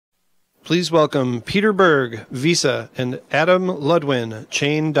Please welcome Peter Berg, Visa, and Adam Ludwin,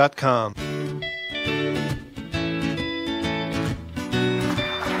 Chain.com.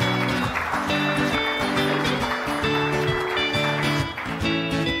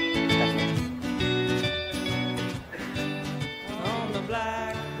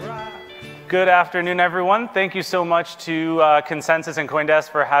 Good afternoon, everyone. Thank you so much to Consensus and CoinDesk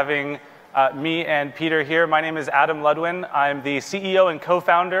for having me and Peter here. My name is Adam Ludwin. I'm the CEO and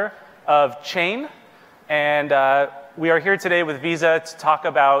co-founder of Chain, and we are here today with Visa to talk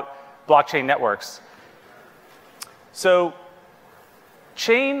about blockchain networks. So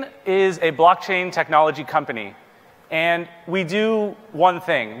Chain is a blockchain technology company, and we do one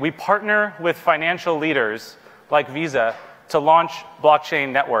thing. We partner with financial leaders like Visa to launch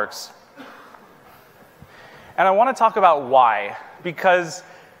blockchain networks. And I want to talk about why, because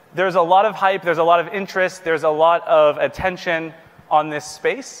there's a lot of hype, there's a lot of interest, there's a lot of attention on this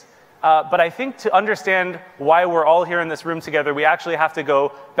space. But I think to understand why we're all here in this room together, we actually have to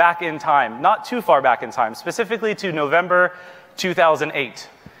go back in time, not too far back in time, specifically to November 2008.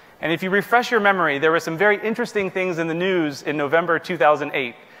 And if you refresh your memory, there were some very interesting things in the news in November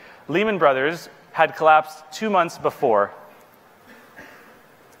 2008. Lehman Brothers had collapsed 2 months before.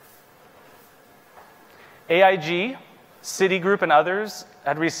 AIG, Citigroup, and others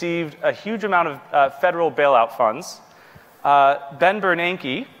had received a huge amount of federal bailout funds. Ben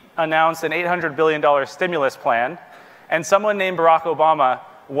Bernanke announced an $800 billion stimulus plan, and someone named Barack Obama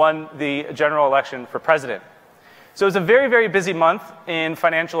won the general election for president. So it was a very, very busy month in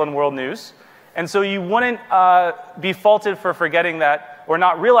financial and world news, and so you wouldn't be faulted for forgetting that or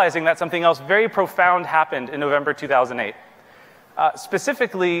not realizing that something else very profound happened in November 2008.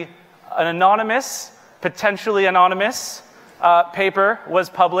 Specifically, an anonymous, potentially anonymous paper was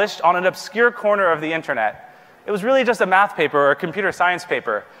published on an obscure corner of the internet. It was really just a math paper or a computer science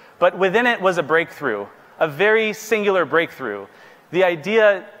paper, but within it was a breakthrough, a very singular breakthrough. The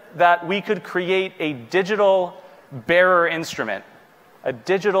idea that we could create a digital bearer instrument,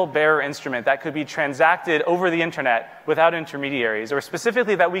 that could be transacted over the internet without intermediaries, or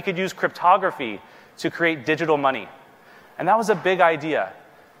specifically that we could use cryptography to create digital money. And that was a big idea.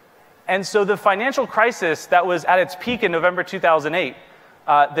 And so the financial crisis that was at its peak in November 2008,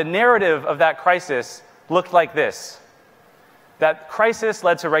 the narrative of that crisis looked like this. That crisis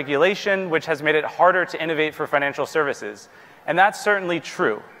led to regulation, which has made it harder to innovate for financial services. And that's certainly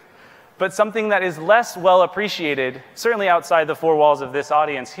true. But something that is less well appreciated, certainly outside the four walls of this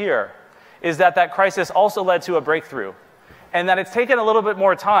audience here, is that that crisis also led to a breakthrough. And that it's taken a little bit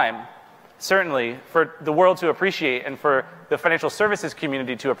more time, certainly, for the world to appreciate and for the financial services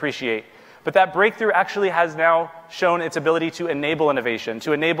community to appreciate. But that breakthrough actually has now shown its ability to enable innovation,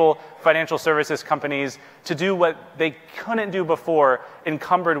 to enable financial services companies to do what they couldn't do before,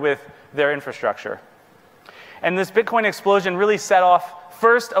 encumbered with their infrastructure. And this Bitcoin explosion really set off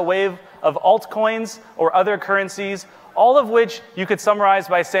first a wave of altcoins or other currencies, all of which you could summarize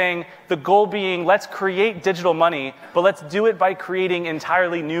by saying the goal being, let's create digital money, but let's do it by creating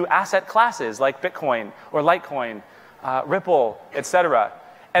entirely new asset classes like Bitcoin or Litecoin, Ripple, etc.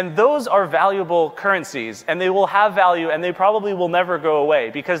 And those are valuable currencies, and they will have value, and they probably will never go away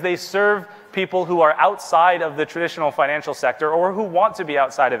because they serve people who are outside of the traditional financial sector or who want to be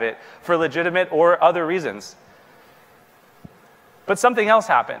outside of it for legitimate or other reasons. But something else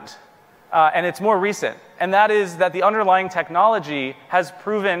happened, and it's more recent, and that is that the underlying technology has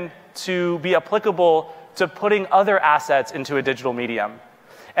proven to be applicable to putting other assets into a digital medium.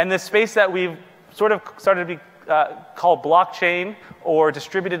 And the space that we've sort of started to be called blockchain or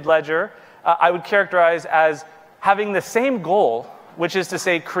distributed ledger, I would characterize as having the same goal, which is to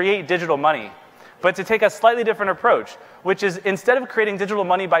say create digital money, but to take a slightly different approach, which is instead of creating digital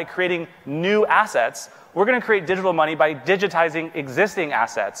money by creating new assets, we're going to create digital money by digitizing existing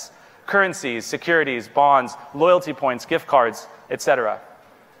assets, currencies, securities, bonds, loyalty points, gift cards, etc.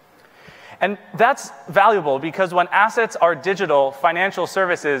 And that's valuable because when assets are digital, financial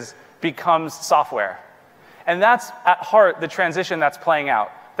services becomes software. And that's at heart the transition that's playing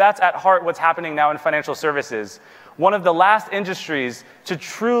out. That's at heart what's happening now in financial services. One of the last industries to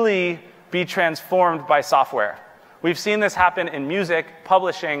truly be transformed by software. We've seen this happen in music,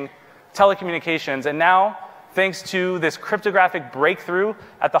 publishing, telecommunications, and now, thanks to this cryptographic breakthrough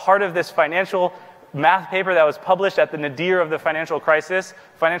at the heart of this financial math paper that was published at the nadir of the financial crisis,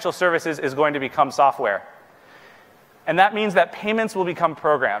 financial services is going to become software. And that means that payments will become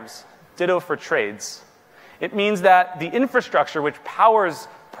programs, ditto for trades. It means that the infrastructure which powers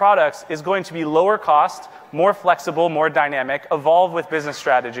products is going to be lower cost, more flexible, more dynamic, evolve with business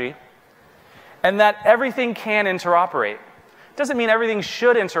strategy, and that everything can interoperate. It doesn't mean everything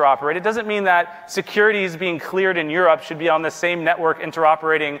should interoperate. It doesn't mean that securities being cleared in Europe should be on the same network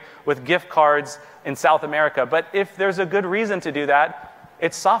interoperating with gift cards in South America. But if there's a good reason to do that,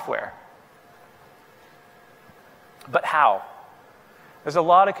 it's software. But how? There's a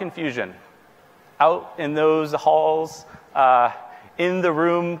lot of confusion out in those halls, in the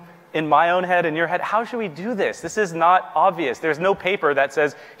room, in my own head, in your head. How should we do this? This is not obvious. There's no paper that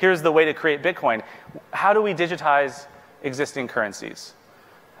says, here's the way to create Bitcoin. How do we digitize existing currencies?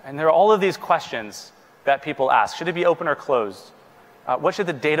 And there are all of these questions that people ask. Should it be open or closed? What should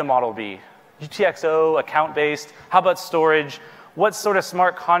the data model be? UTXO, account-based? How about storage? What sort of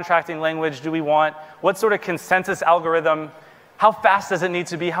smart contracting language do we want? What sort of consensus algorithm? How fast does it need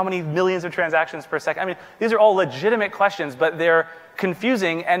to be? How many millions of transactions per second? I mean, these are all legitimate questions, but they're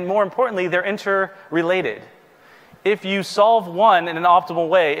confusing, and more importantly, they're interrelated. If you solve one in an optimal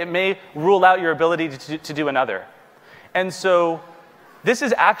way, it may rule out your ability to do another. And so this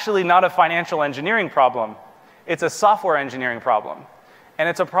is actually not a financial engineering problem. It's a software engineering problem. And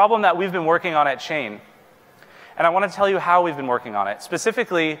it's a problem that we've been working on at Chain. And I want to tell you how we've been working on it.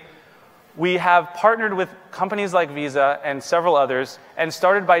 Specifically, we have partnered with companies like Visa and several others and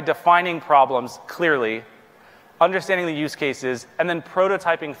started by defining problems clearly, understanding the use cases, and then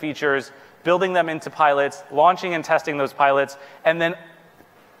prototyping features, building them into pilots, launching and testing those pilots. And then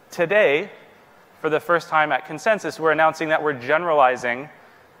today, for the first time at Consensus, we're announcing that we're generalizing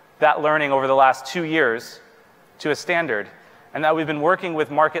that learning over the last 2 years to a standard, and that we've been working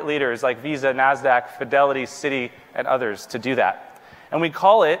with market leaders like Visa, NASDAQ, Fidelity, Citi, and others to do that. And we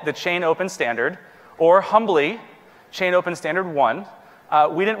call it the Chain Open Standard, or humbly, Chain Open Standard 1.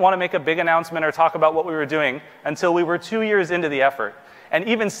 We didn't want to make a big announcement or talk about what we were doing until we were 2 years into the effort. And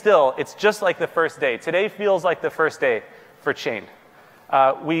even still, it's just like the first day. Today feels like the first day for Chain.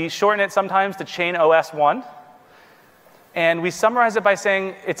 We shorten it sometimes to Chain OS 1. And we summarize it by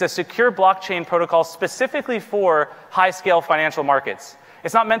saying it's a secure blockchain protocol specifically for high-scale financial markets.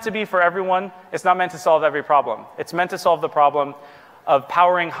 It's not meant to be for everyone. It's not meant to solve every problem. It's meant to solve the problem of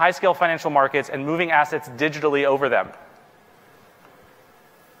powering high-scale financial markets and moving assets digitally over them.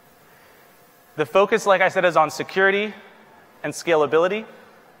 The focus, like I said, is on security and scalability.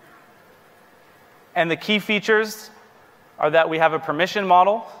 And the key features are that we have a permission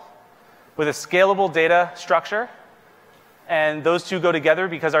model with a scalable data structure. And those two go together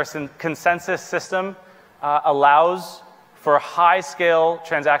because our consensus system allows for high-scale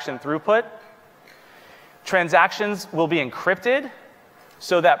transaction throughput. Transactions will be encrypted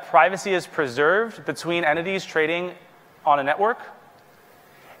so that privacy is preserved between entities trading on a network.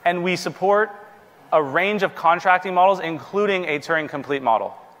 And we support a range of contracting models, including a Turing-complete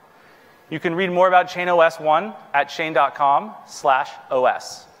model. You can read more about Chain OS 1 at chain.com/OS.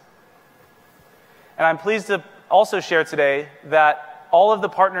 And I'm pleased to also share today that all of the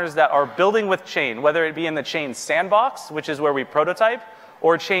partners that are building with Chain, whether it be in the Chain sandbox, which is where we prototype,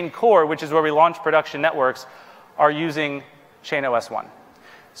 or Chain Core, which is where we launch production networks, are using Chain OS 1.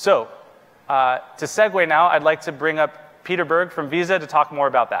 So to segue now, I'd like to bring up Peter Berg from Visa to talk more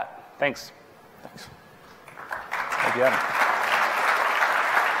about that. Thanks. Thanks. Thank you, Adam.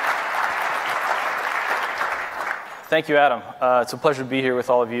 Thank you, Adam. It's a pleasure to be here with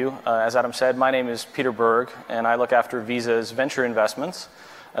all of you. As Adam said, my name is Peter Berg, and I look after Visa's venture investments,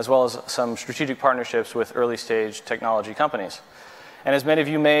 as well as some strategic partnerships with early-stage technology companies. And as many of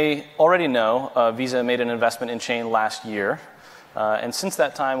you may already know, Visa made an investment in Chain last year. And since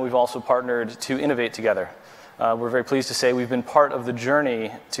that time, we've also partnered to innovate together. We're very pleased to say we've been part of the journey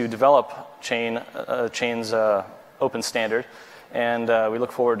to develop Chain's open standard, and we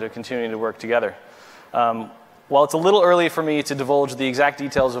look forward to continuing to work together. While it's a little early for me to divulge the exact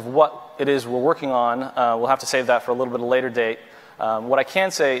details of what it is we're working on, we'll have to save that for a little bit of a later date. What I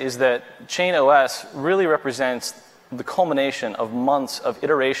can say is that Chain OS really represents the culmination of months of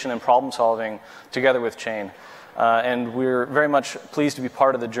iteration and problem solving together with Chain. And we're very much pleased to be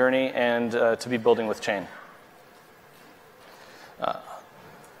part of the journey and to be building with Chain.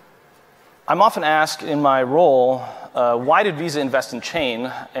 I'm often asked in my role, why did Visa invest in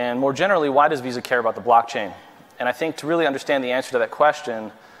Chain? And more generally, why does Visa care about the blockchain? And I think to really understand the answer to that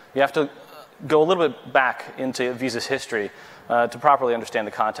question, you have to go a little bit back into Visa's history to properly understand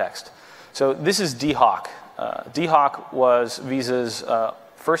the context. So this is Dee Hock. Dee Hock was Visa's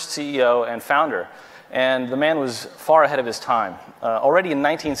first CEO and founder. And the man was far ahead of his time. Already in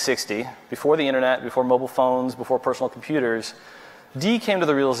 1960, before the internet, before mobile phones, before personal computers, Dee came to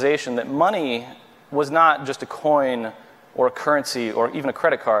the realization that money was not just a coin or a currency or even a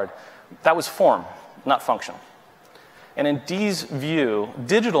credit card. That was form, not function. And in Dee's view,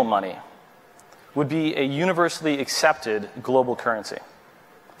 digital money would be a universally accepted global currency.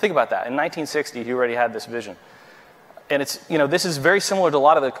 Think about that. In 1960, he already had this vision. And this is very similar to a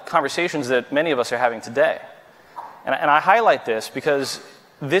lot of the conversations that many of us are having today. And I highlight this because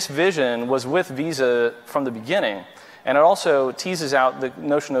this vision was with Visa from the beginning, and it also teases out the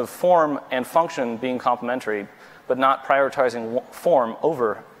notion of form and function being complementary, but not prioritizing form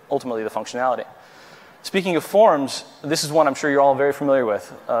over, ultimately, the functionality. Speaking of forms, this is one I'm sure you're all very familiar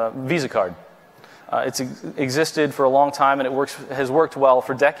with, Visa card. It's existed for a long time, and has worked well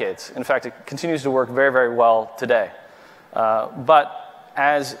for decades. In fact, it continues to work very, very well today. But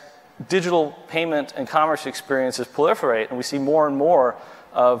as digital payment and commerce experiences proliferate, and we see more and more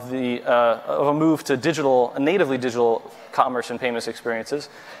of a move to natively digital commerce and payments experiences,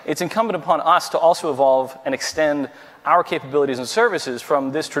 it's incumbent upon us to also evolve and extend our capabilities and services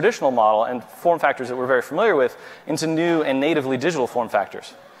from this traditional model and form factors that we're very familiar with into new and natively digital form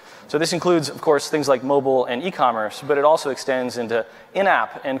factors. So this includes, of course, things like mobile and e-commerce, but it also extends into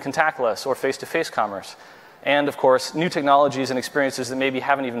in-app and contactless or face-to-face commerce. And, of course, new technologies and experiences that maybe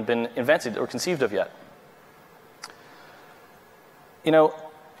haven't even been invented or conceived of yet.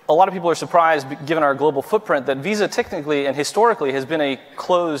 A lot of people are surprised, given our global footprint, that Visa technically and historically has been a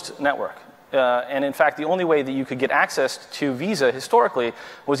closed network. And in fact, the only way that you could get access to Visa historically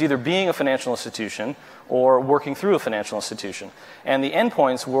was either being a financial institution or working through a financial institution. And the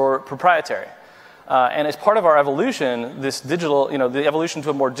endpoints were proprietary. And as part of our evolution, this digital, the evolution to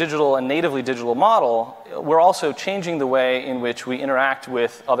a more digital and natively digital model, we're also changing the way in which we interact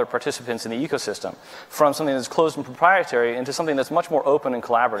with other participants in the ecosystem from something that's closed and proprietary into something that's much more open and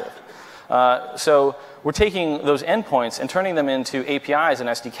collaborative. So we're taking those endpoints and turning them into APIs and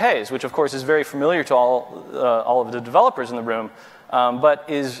SDKs, which of course is very familiar to all of the developers in the room, but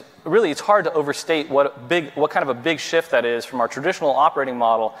it's hard to overstate what kind of a big shift that is from our traditional operating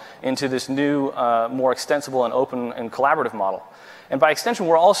model into this new, more extensible and open and collaborative model. And by extension,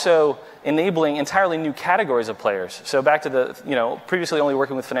 we're also enabling entirely new categories of players. So back to the, previously only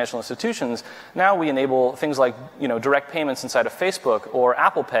working with financial institutions, now we enable things like, direct payments inside of Facebook or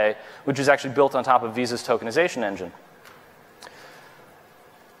Apple Pay, which is actually built on top of Visa's tokenization engine.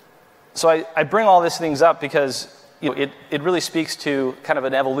 So I bring all these things up because it really speaks to kind of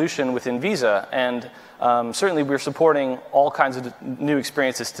an evolution within Visa, and certainly we're supporting all kinds of new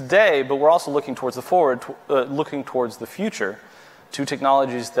experiences today, but we're also looking towards looking towards the future to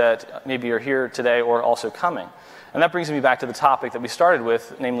technologies that maybe are here today or also coming. And that brings me back to the topic that we started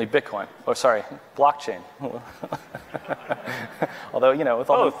with, namely Bitcoin. Oh, sorry, blockchain. Although,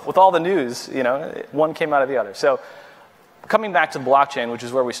 with all the news, one came out of the other. So coming back to the blockchain, which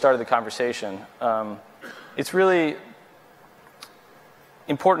is where we started the conversation, it's really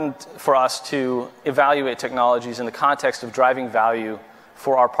important for us to evaluate technologies in the context of driving value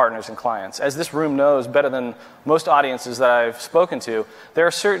for our partners and clients. As this room knows better than most audiences that I've spoken to, there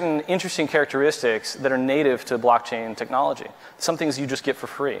are certain interesting characteristics that are native to blockchain technology. Some things you just get for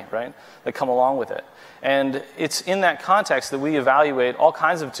free, right, that come along with it. And it's in that context that we evaluate all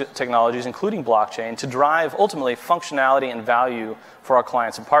kinds of technologies, including blockchain, to drive, ultimately, functionality and value for our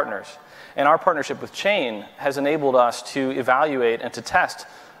clients and partners. And our partnership with Chain has enabled us to evaluate and to test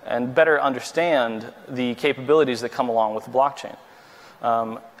and better understand the capabilities that come along with blockchain.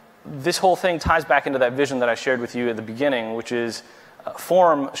 This whole thing ties back into that vision that I shared with you at the beginning, which is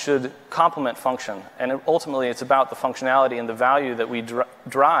form should complement function. And ultimately, it's about the functionality and the value that we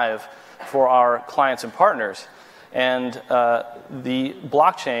drive for our clients and partners. And the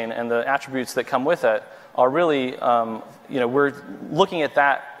blockchain and the attributes that come with it are really, we're looking at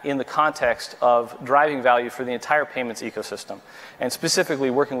that in the context of driving value for the entire payments ecosystem. And specifically,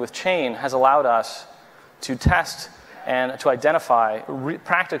 working with Chain has allowed us to test and to identify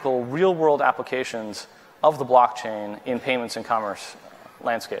practical, real-world applications of the blockchain in payments and commerce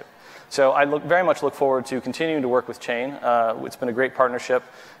landscape. So I very much look forward to continuing to work with Chain. It's been a great partnership,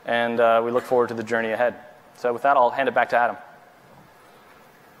 and we look forward to the journey ahead. So with that, I'll hand it back to Adam.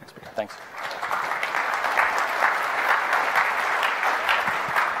 Thanks.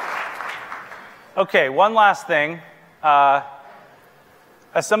 Okay, one last thing. As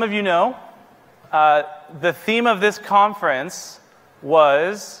some of you know, the theme of this conference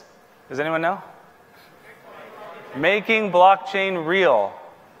was, does anyone know? Making blockchain real.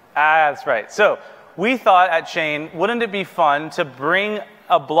 That's right. So we thought at Chain, wouldn't it be fun to bring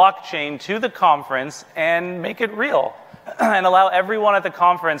a blockchain to the conference and make it real and allow everyone at the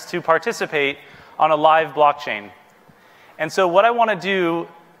conference to participate on a live blockchain? And so what I want to do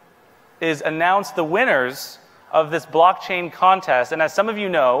is announce the winners of this blockchain contest. And as some of you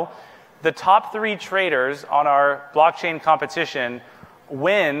know, the top 3 traders on our blockchain competition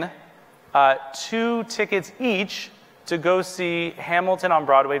win 2 tickets each to go see Hamilton on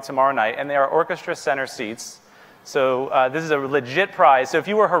Broadway tomorrow night, and they are orchestra center seats. So this is a legit prize. So if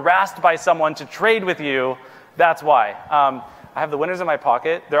you were harassed by someone to trade with you, that's why. I have the winners in my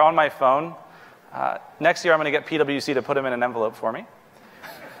pocket. They're on my phone. Next year, I'm going to get PwC to put them in an envelope for me.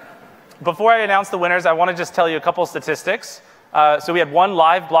 Before I announce the winners, I want to just tell you a couple statistics. So we had 1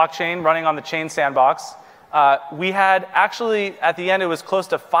 live blockchain running on the Chain Sandbox. We had actually, at the end, it was close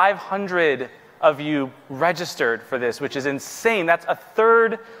to 500 of you registered for this, which is insane. That's a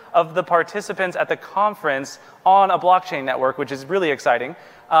third of the participants at the conference on a blockchain network, which is really exciting.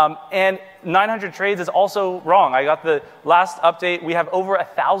 And 900 trades is also wrong. I got the last update. We have over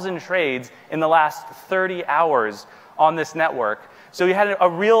 1,000 trades in the last 30 hours on this network. So we had a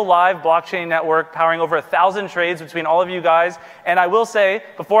real live blockchain network powering over 1,000 trades between all of you guys. And I will say,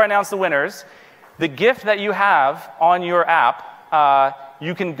 before I announce the winners, the gift that you have on your app,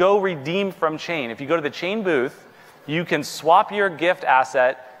 you can go redeem from Chain. If you go to the Chain booth, you can swap your gift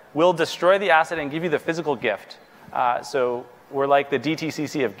asset. We'll destroy the asset and give you the physical gift. So we're like the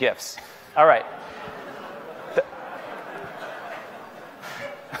DTCC of gifts. All right.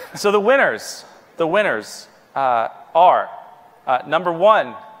 So the winners are number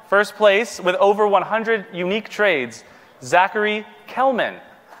 1, first place with over 100 unique trades, Zachary Kelman.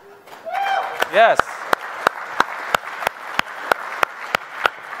 Yes.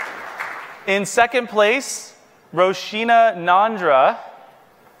 In second place, Roshina Nandra.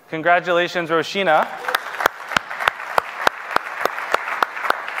 Congratulations, Roshina.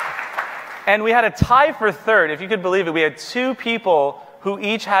 And we had a tie for third, if you could believe it. We had 2 people who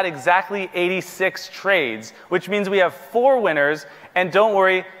each had exactly 86 trades, which means we have 4 winners. And don't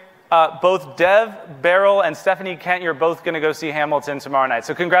worry, both Dev, Beryl, and Stephanie Kent, you're both going to go see Hamilton tomorrow night.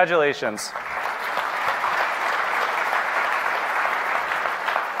 So congratulations.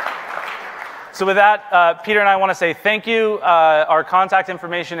 So with that, Peter and I want to say thank you. Our contact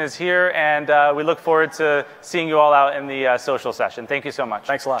information is here, and we look forward to seeing you all out in the social session. Thank you so much.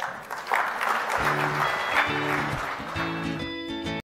 Thanks a lot.